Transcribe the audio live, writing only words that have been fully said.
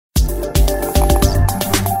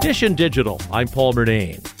Dish and Digital, I'm Paul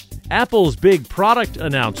Murnane. Apple's big product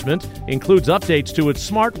announcement includes updates to its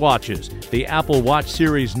smartwatches, the Apple Watch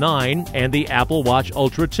Series 9 and the Apple Watch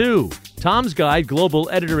Ultra 2. Tom's Guide Global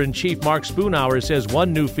Editor-in-Chief Mark Spoonhour says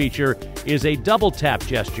one new feature is a double-tap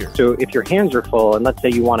gesture. So if your hands are full, and let's say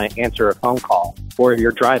you want to answer a phone call, or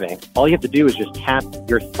you're driving, all you have to do is just tap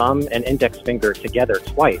your thumb and index finger together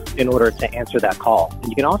twice in order to answer that call. And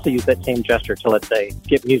you can also use that same gesture to, let's say,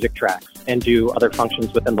 skip music tracks and do other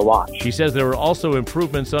functions within the watch. She says there are also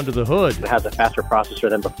improvements under the hood. It has a faster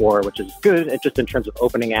processor than before, which is good just in terms of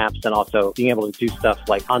opening apps and also being able to do stuff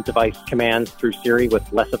like on-device commands through Siri with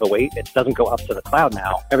less of a wait. It doesn't go up to the cloud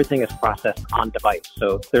now. Everything is processed on-device,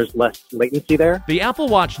 so there's less latency there. The Apple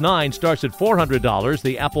Watch 9 starts at $400.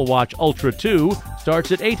 The Apple Watch Ultra 2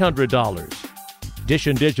 starts at $800. Dish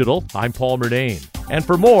and Digital, I'm Paul Murnane. And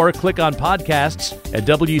for more, click on podcasts at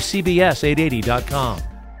WCBS880.com.